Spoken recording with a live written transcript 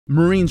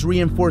Marines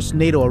reinforce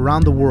NATO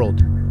around the world,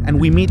 and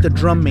we meet the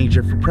drum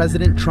major for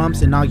President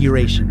Trump's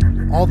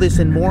inauguration. All this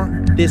and more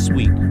this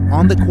week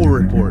on the Corps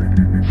Report.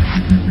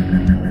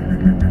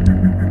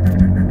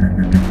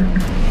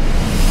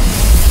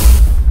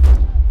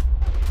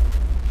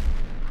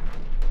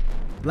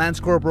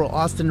 Lance Corporal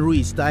Austin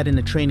Ruiz died in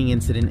a training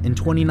incident in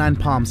 29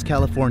 Palms,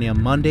 California,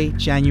 Monday,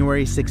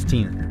 January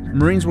 16th.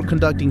 Marines were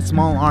conducting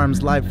small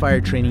arms live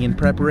fire training in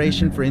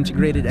preparation for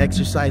Integrated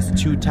Exercise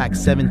 2 TAC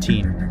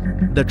 17.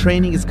 The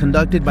training is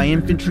conducted by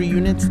infantry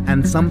units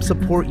and some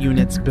support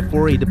units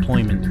before a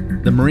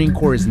deployment. The Marine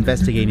Corps is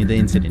investigating the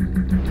incident.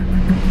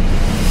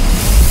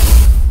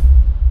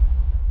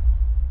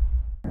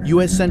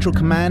 U.S. Central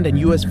Command and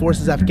U.S.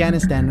 Forces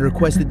Afghanistan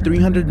requested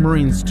 300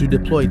 Marines to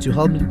deploy to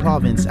Helmand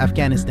Province,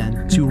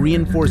 Afghanistan, to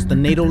reinforce the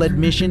NATO-led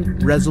mission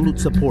Resolute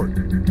Support.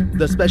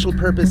 The Special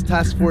Purpose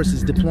Task Force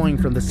is deploying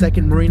from the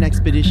 2nd Marine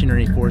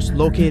Expeditionary Force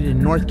located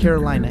in North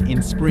Carolina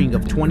in spring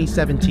of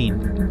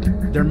 2017.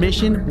 Their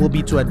mission will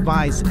be to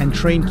advise and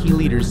train key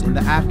leaders in the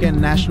Afghan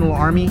National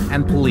Army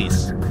and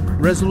police.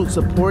 Resolute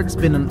Support's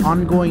been an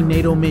ongoing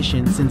NATO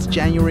mission since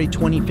January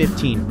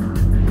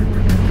 2015.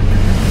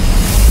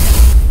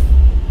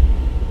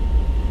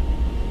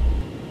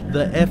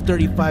 The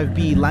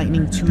F-35B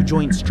Lightning II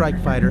Joint Strike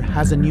Fighter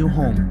has a new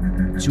home.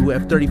 2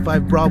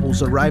 F-35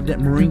 Bravos arrived at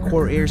Marine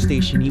Corps Air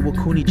Station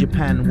Iwakuni,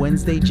 Japan,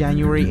 Wednesday,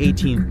 January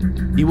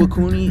 18th.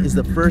 Iwakuni is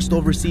the first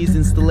overseas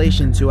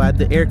installation to add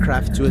the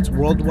aircraft to its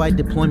worldwide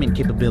deployment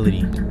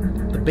capability.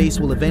 The base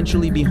will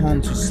eventually be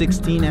home to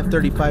 16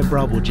 F-35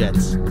 Bravo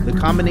jets. The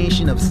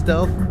combination of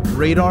stealth,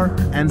 radar,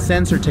 and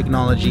sensor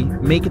technology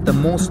make it the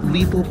most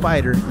lethal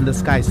fighter in the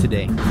skies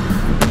today.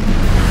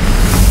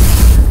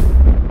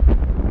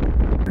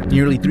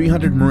 Nearly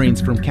 300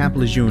 Marines from Camp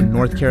Lejeune,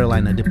 North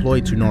Carolina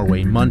deployed to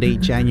Norway Monday,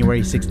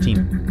 January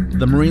 16th.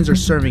 The Marines are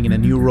serving in a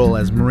new role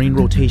as Marine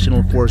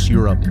Rotational Force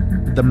Europe.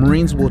 The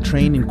Marines will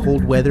train in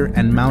cold weather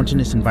and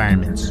mountainous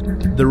environments.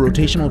 The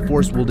Rotational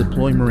Force will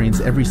deploy Marines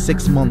every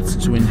 6 months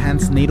to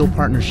enhance NATO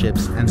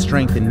partnerships and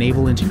strengthen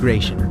naval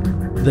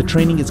integration. The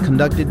training is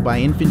conducted by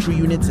infantry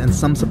units and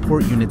some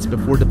support units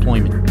before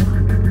deployment.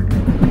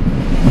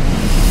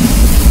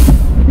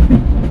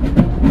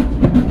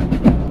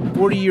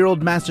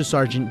 40-year-old Master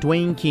Sgt.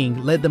 Duane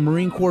King led the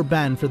Marine Corps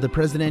band for the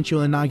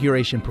presidential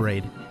inauguration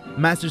parade.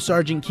 Master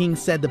Sgt. King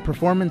said the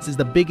performance is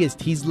the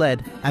biggest he's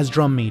led as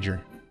drum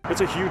major.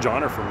 It's a huge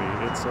honor for me.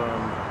 It's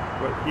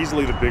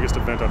easily the biggest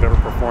event I've ever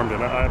performed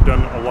in. I've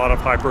done a lot of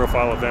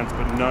high-profile events,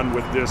 but none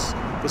with this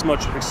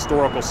much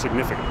historical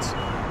significance.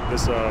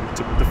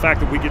 The fact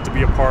that we get to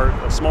be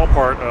a small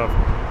part of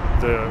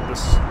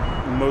this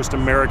most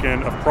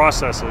American of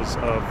processes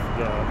of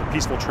the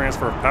peaceful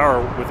transfer of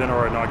power within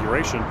our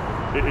inauguration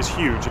is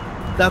huge.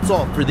 That's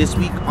all for this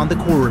week on the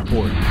Corps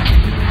Report.